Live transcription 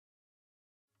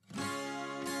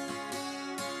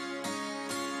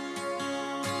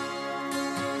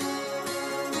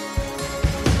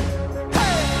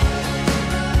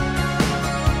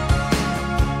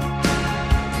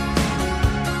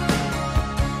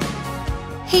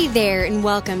Hey there, and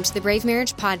welcome to the Brave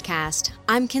Marriage Podcast.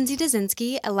 I'm Kinsey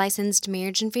Dazinski, a licensed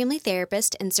marriage and family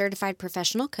therapist and certified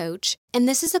professional coach, and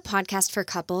this is a podcast for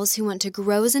couples who want to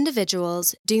grow as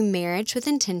individuals, do marriage with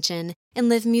intention, and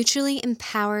live mutually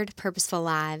empowered, purposeful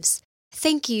lives.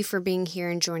 Thank you for being here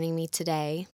and joining me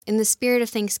today. In the spirit of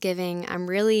Thanksgiving, I'm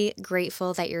really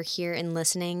grateful that you're here and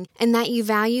listening, and that you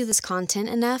value this content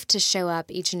enough to show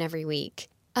up each and every week.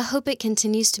 I hope it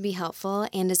continues to be helpful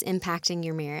and is impacting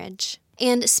your marriage.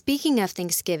 And speaking of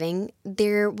Thanksgiving,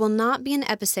 there will not be an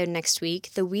episode next week,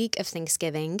 the week of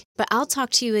Thanksgiving, but I'll talk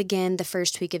to you again the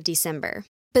first week of December.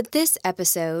 But this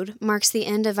episode marks the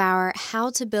end of our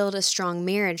How to Build a Strong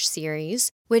Marriage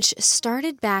series, which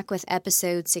started back with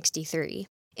episode 63.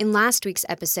 In last week's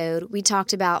episode, we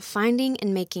talked about finding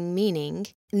and making meaning,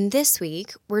 and this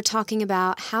week, we're talking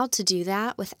about how to do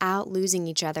that without losing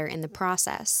each other in the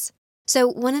process. So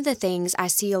one of the things I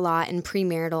see a lot in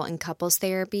premarital and couples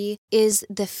therapy is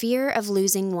the fear of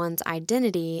losing one's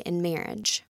identity in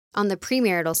marriage. On the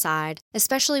premarital side,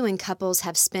 especially when couples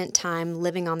have spent time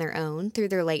living on their own through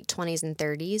their late 20s and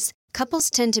 30s, couples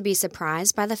tend to be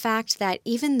surprised by the fact that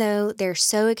even though they're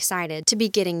so excited to be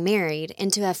getting married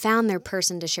and to have found their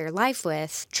person to share life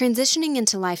with, transitioning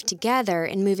into life together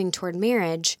and moving toward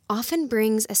marriage often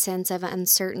brings a sense of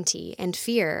uncertainty and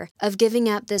fear of giving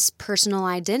up this personal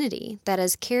identity that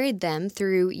has carried them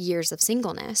through years of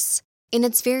singleness. And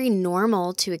it's very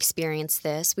normal to experience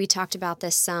this. We talked about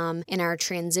this some in our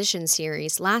transition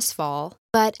series last fall.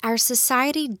 But our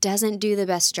society doesn't do the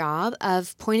best job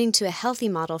of pointing to a healthy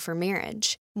model for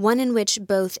marriage, one in which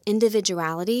both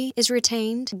individuality is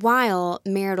retained while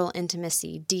marital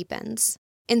intimacy deepens.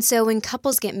 And so when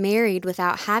couples get married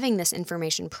without having this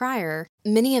information prior,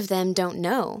 many of them don't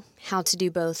know how to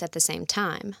do both at the same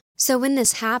time. So when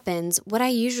this happens, what I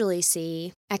usually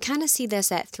see, I kind of see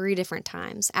this at 3 different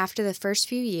times. After the first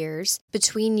few years,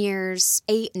 between years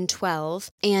 8 and 12,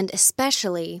 and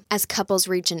especially as couples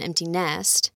reach an empty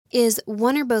nest, is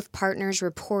one or both partners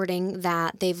reporting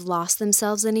that they've lost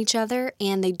themselves in each other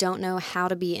and they don't know how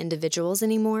to be individuals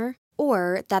anymore,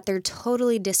 or that they're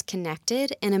totally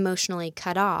disconnected and emotionally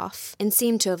cut off and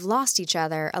seem to have lost each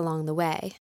other along the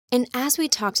way. And as we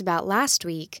talked about last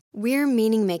week, we're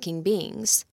meaning-making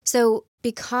beings. So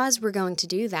because we're going to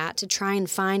do that to try and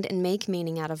find and make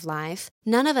meaning out of life,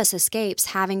 none of us escapes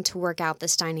having to work out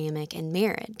this dynamic in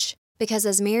marriage. Because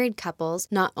as married couples,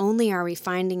 not only are we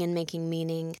finding and making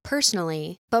meaning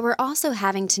personally, but we're also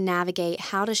having to navigate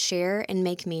how to share and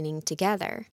make meaning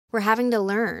together. We're having to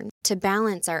learn to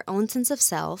balance our own sense of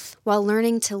self while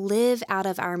learning to live out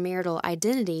of our marital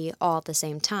identity all at the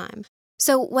same time.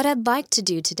 So what I'd like to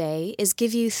do today is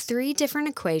give you 3 different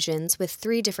equations with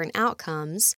 3 different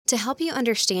outcomes to help you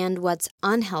understand what's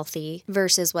unhealthy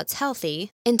versus what's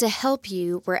healthy, and to help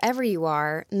you, wherever you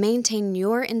are, maintain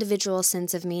your individual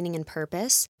sense of meaning and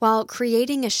purpose while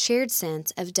creating a shared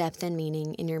sense of depth and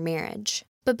meaning in your marriage.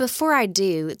 But before I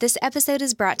do, this episode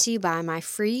is brought to you by my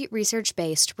free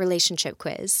research-based relationship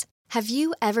quiz. Have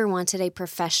you ever wanted a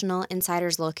professional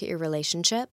insider's look at your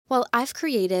relationship? Well, I've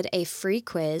created a free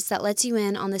quiz that lets you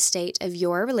in on the state of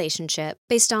your relationship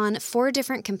based on 4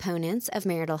 different components of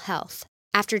marital health.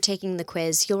 After taking the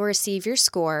quiz, you'll receive your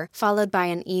score, followed by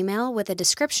an email with a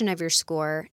description of your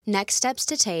score, next steps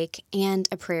to take, and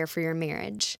a prayer for your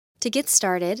marriage. To get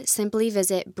started, simply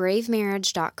visit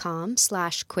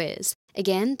bravemarriage.com/quiz.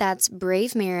 Again, that's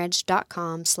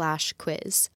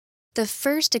bravemarriage.com/quiz. The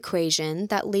first equation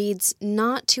that leads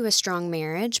not to a strong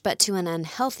marriage, but to an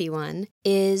unhealthy one,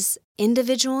 is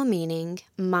individual meaning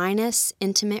minus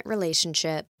intimate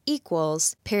relationship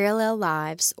equals parallel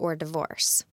lives or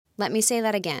divorce. Let me say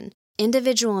that again.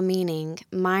 Individual meaning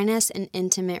minus an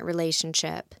intimate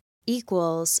relationship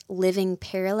equals living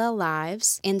parallel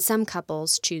lives, and some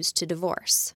couples choose to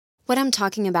divorce. What I'm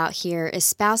talking about here is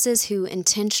spouses who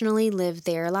intentionally live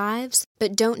their lives,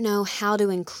 but don't know how to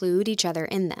include each other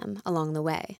in them along the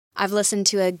way. I've listened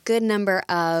to a good number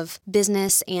of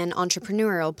business and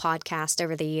entrepreneurial podcasts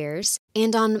over the years,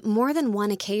 and on more than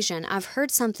one occasion, I've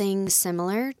heard something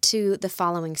similar to the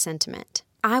following sentiment.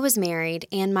 I was married,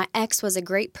 and my ex was a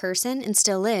great person and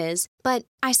still is, but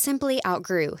I simply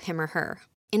outgrew him or her.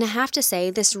 And I have to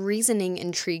say, this reasoning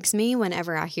intrigues me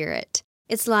whenever I hear it.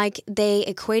 It's like they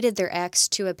equated their ex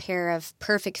to a pair of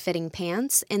perfect-fitting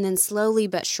pants and then slowly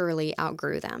but surely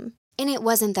outgrew them. And it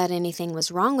wasn't that anything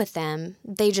was wrong with them,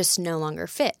 they just no longer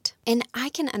fit. And I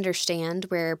can understand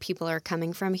where people are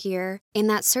coming from here, and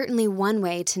that's certainly one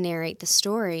way to narrate the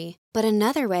story. But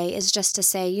another way is just to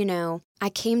say, I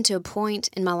came to a point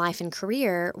in my life and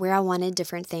career where I wanted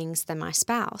different things than my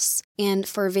spouse. And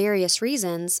for various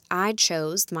reasons, I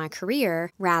chose my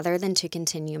career rather than to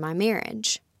continue my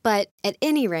marriage. But at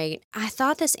any rate, I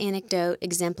thought this anecdote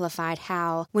exemplified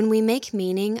how, when we make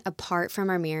meaning apart from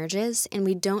our marriages and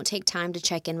we don't take time to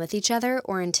check in with each other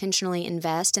or intentionally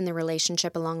invest in the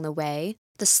relationship along the way,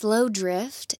 the slow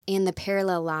drift and the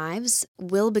parallel lives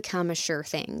will become a sure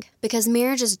thing. Because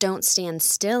marriages don't stand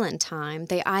still in time,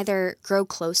 they either grow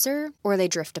closer or they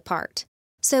drift apart.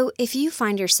 So if you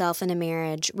find yourself in a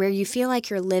marriage where you feel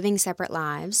like you're living separate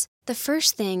lives, the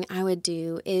first thing I would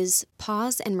do is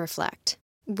pause and reflect.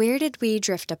 Where did we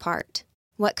drift apart?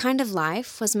 What kind of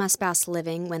life was my spouse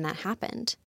living when that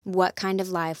happened? What kind of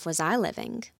life was I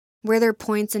living? Were there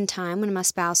points in time when my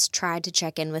spouse tried to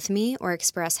check in with me or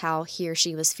express how he or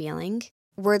she was feeling?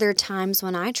 Were there times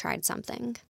when I tried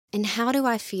something? And how do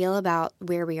I feel about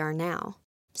where we are now?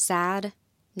 Sad,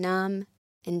 numb,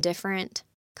 indifferent,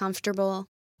 comfortable?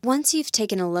 Once you've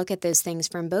taken a look at those things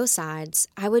from both sides,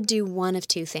 I would do one of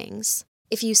two things.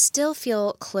 If you still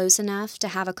feel close enough to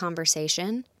have a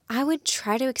conversation, I would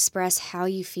try to express how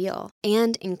you feel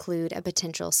and include a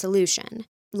potential solution,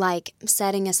 like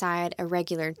setting aside a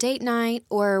regular date night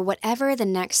or whatever the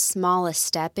next smallest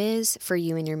step is for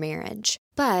you in your marriage.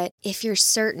 But if you're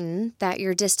certain that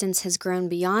your distance has grown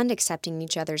beyond accepting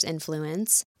each other's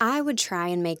influence, I would try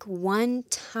and make one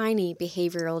tiny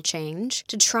behavioral change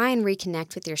to try and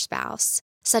reconnect with your spouse.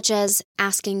 Such as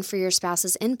asking for your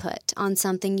spouse's input on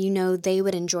something you know they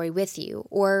would enjoy with you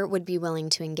or would be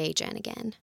willing to engage in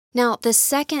again. Now, the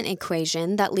second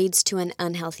equation that leads to an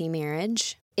unhealthy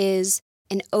marriage is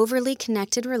an overly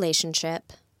connected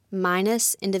relationship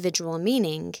minus individual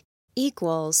meaning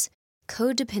equals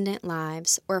codependent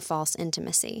lives or false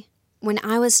intimacy. When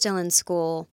I was still in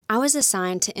school, I was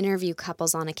assigned to interview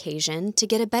couples on occasion to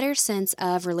get a better sense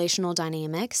of relational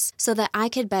dynamics so that I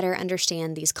could better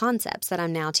understand these concepts that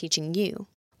I'm now teaching you.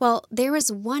 Well, there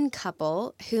was one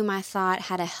couple whom I thought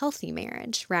had a healthy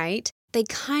marriage, right? They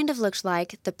kind of looked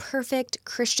like the perfect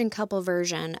Christian couple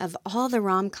version of all the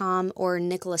rom-com or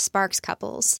Nicholas Sparks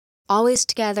couples. Always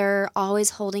together,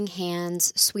 always holding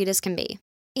hands, sweet as can be.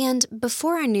 And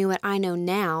before I knew what I know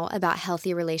now about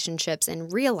healthy relationships in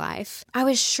real life, I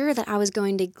was sure that I was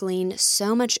going to glean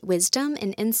so much wisdom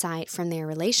and insight from their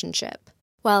relationship.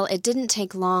 Well, it didn't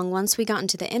take long once we got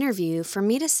into the interview for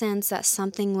me to sense that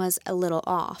something was a little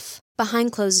off.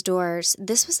 Behind closed doors,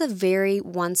 this was a very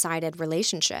one-sided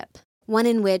relationship, one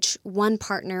in which one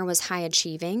partner was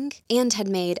high-achieving and had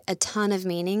made a ton of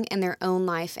meaning in their own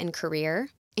life and career,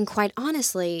 and quite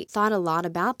honestly thought a lot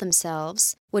about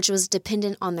themselves, which was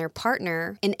dependent on their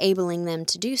partner enabling them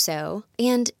to do so,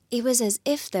 and it was as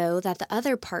if, though, that the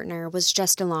other partner was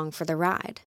just along for the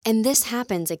ride. And this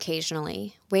happens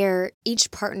occasionally, where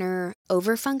each partner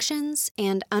overfunctions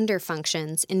and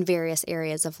underfunctions in various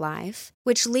areas of life,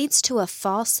 which leads to a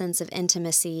false sense of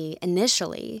intimacy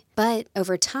initially, but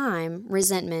over time,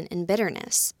 resentment and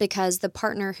bitterness, because the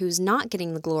partner who's not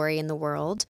getting the glory in the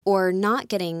world or not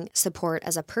getting support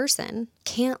as a person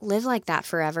can't live like that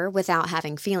forever without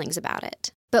having feelings about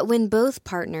it. But when both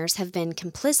partners have been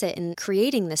complicit in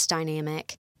creating this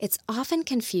dynamic, it's often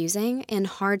confusing and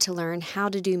hard to learn how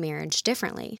to do marriage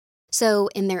differently. So,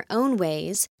 in their own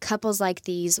ways, couples like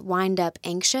these wind up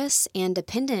anxious and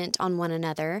dependent on one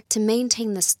another to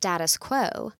maintain the status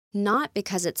quo, not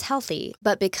because it's healthy,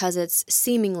 but because it's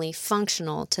seemingly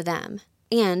functional to them.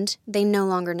 And they no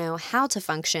longer know how to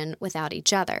function without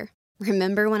each other.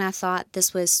 Remember when I thought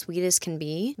this was sweet as can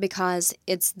be? Because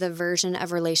it's the version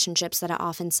of relationships that I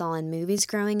often saw in movies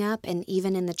growing up and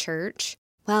even in the church?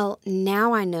 Well,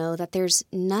 now I know that there's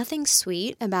nothing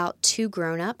sweet about two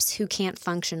grown-ups who can't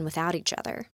function without each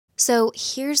other. So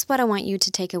here's what I want you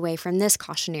to take away from this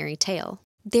cautionary tale.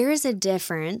 There is a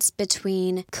difference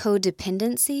between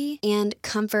codependency and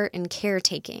comfort and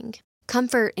caretaking.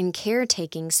 Comfort and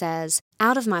caretaking says,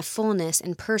 out of my fullness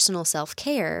and personal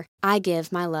self-care, I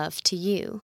give my love to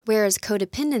you. Whereas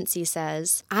codependency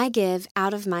says, I give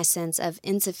out of my sense of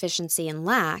insufficiency and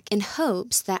lack in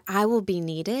hopes that I will be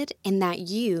needed and that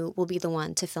you will be the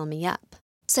one to fill me up.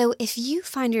 So if you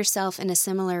find yourself in a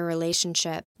similar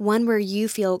relationship, one where you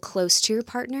feel close to your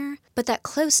partner, but that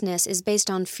closeness is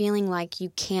based on feeling like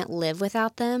you can't live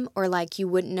without them or like you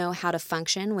wouldn't know how to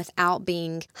function without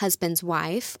being husband's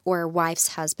wife or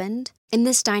wife's husband, and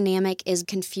this dynamic is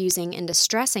confusing and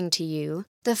distressing to you,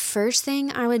 the first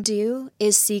thing I would do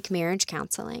is seek marriage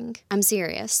counseling. I'm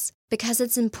serious. because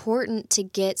it's important to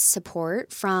get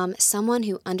support from someone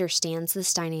who understands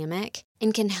this dynamic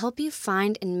and can help you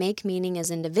find and make meaning as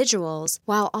individuals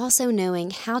while also knowing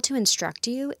how to instruct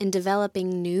you in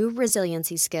developing new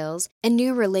resiliency skills and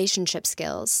new relationship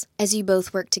skills as you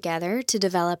both work together to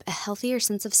develop a healthier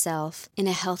sense of self and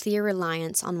a healthier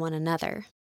reliance on one another.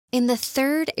 And the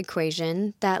third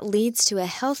equation that leads to a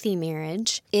healthy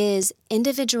marriage is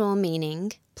individual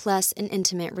meaning plus an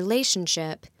intimate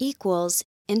relationship equals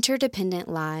interdependent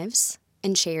lives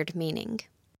and shared meaning.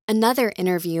 Another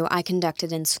interview I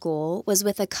conducted in school was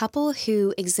with a couple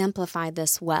who exemplified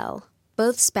this well.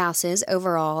 Both spouses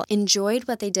overall enjoyed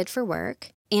what they did for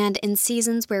work, and in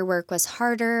seasons where work was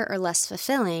harder or less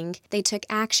fulfilling, they took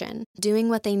action, doing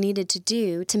what they needed to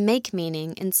do to make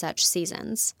meaning in such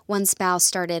seasons. One spouse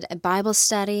started a Bible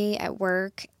study at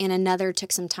work, and another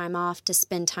took some time off to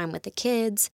spend time with the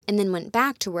kids, and then went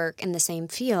back to work in the same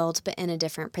field but in a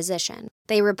different position.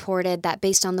 They reported that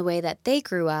based on the way that they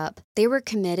grew up, they were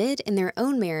committed in their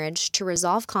own marriage to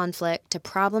resolve conflict, to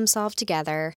problem solve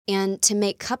together, and to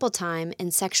make couple time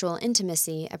and sexual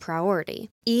intimacy a priority,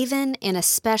 even and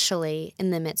especially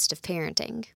in the midst of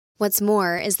parenting. What's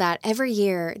more is that every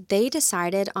year they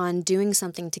decided on doing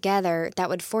something together that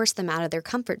would force them out of their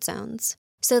comfort zones.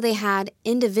 So they had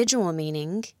individual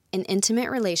meaning, an intimate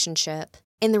relationship,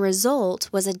 and the result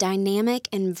was a dynamic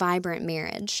and vibrant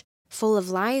marriage, full of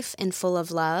life and full of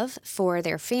love for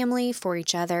their family, for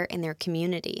each other, and their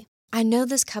community. I know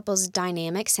this couple's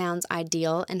dynamic sounds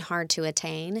ideal and hard to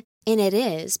attain, and it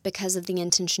is because of the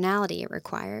intentionality it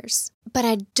requires. But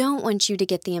I don't want you to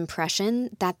get the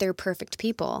impression that they're perfect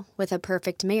people with a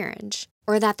perfect marriage,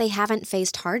 or that they haven't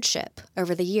faced hardship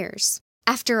over the years.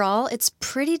 After all, it's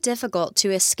pretty difficult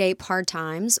to escape hard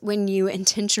times when you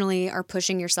intentionally are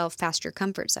pushing yourself past your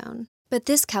comfort zone. But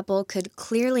this couple could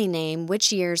clearly name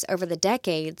which years over the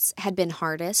decades had been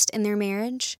hardest in their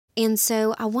marriage. And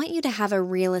so I want you to have a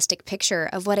realistic picture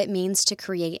of what it means to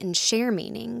create and share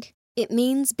meaning. It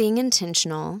means being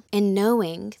intentional and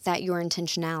knowing that your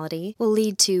intentionality will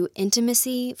lead to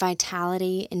intimacy,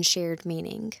 vitality, and shared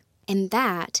meaning. And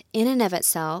that, in and of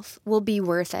itself, will be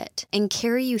worth it and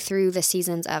carry you through the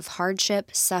seasons of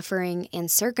hardship, suffering,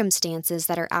 and circumstances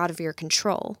that are out of your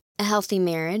control. A healthy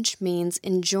marriage means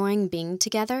enjoying being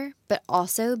together, but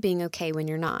also being okay when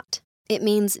you're not. It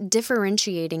means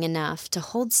differentiating enough to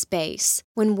hold space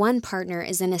when one partner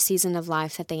is in a season of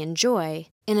life that they enjoy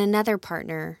and another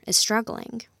partner is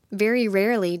struggling. Very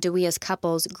rarely do we as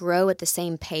couples grow at the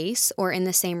same pace or in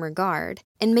the same regard,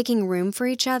 and making room for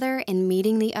each other and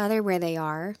meeting the other where they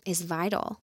are is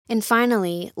vital. And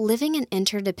finally, living an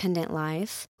interdependent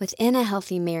life within a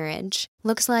healthy marriage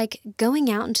looks like going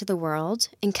out into the world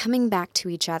and coming back to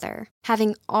each other,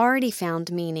 having already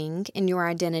found meaning in your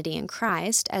identity in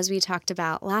Christ, as we talked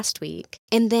about last week,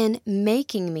 and then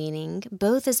making meaning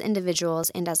both as individuals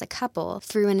and as a couple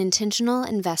through an intentional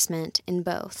investment in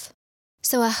both.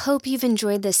 So I hope you've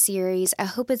enjoyed this series. I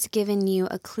hope it's given you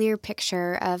a clear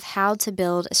picture of how to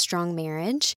build a strong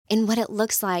marriage and what it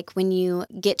looks like when you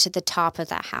get to the top of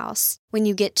that house, when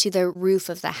you get to the roof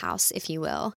of the house, if you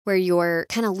will, where you're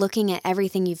kind of looking at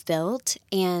everything you've built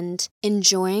and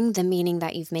enjoying the meaning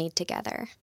that you've made together.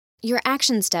 Your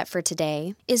action step for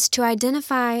today is to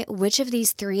identify which of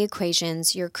these three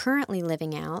equations you're currently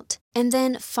living out, and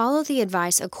then follow the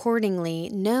advice accordingly,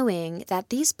 knowing that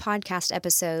these podcast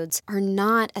episodes are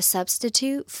not a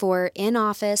substitute for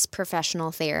in-office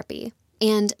professional therapy.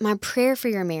 And my prayer for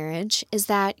your marriage is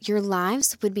that your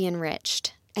lives would be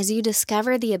enriched as you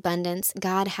discover the abundance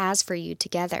God has for you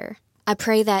together. I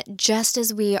pray that just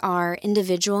as we are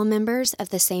individual members of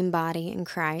the same body in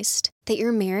Christ, that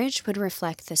your marriage would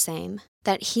reflect the same,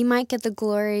 that He might get the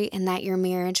glory and that your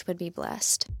marriage would be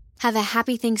blessed. Have a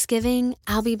happy Thanksgiving.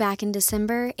 I'll be back in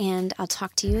December, and I'll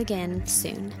talk to you again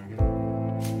soon.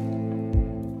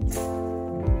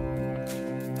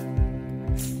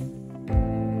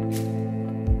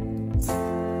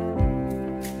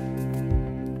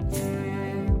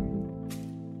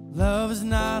 Love is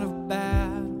not a battle.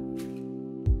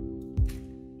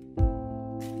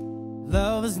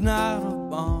 Love is not a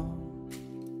bomb.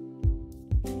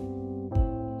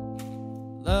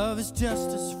 Love is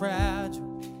just as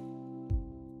fragile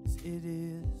as it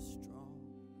is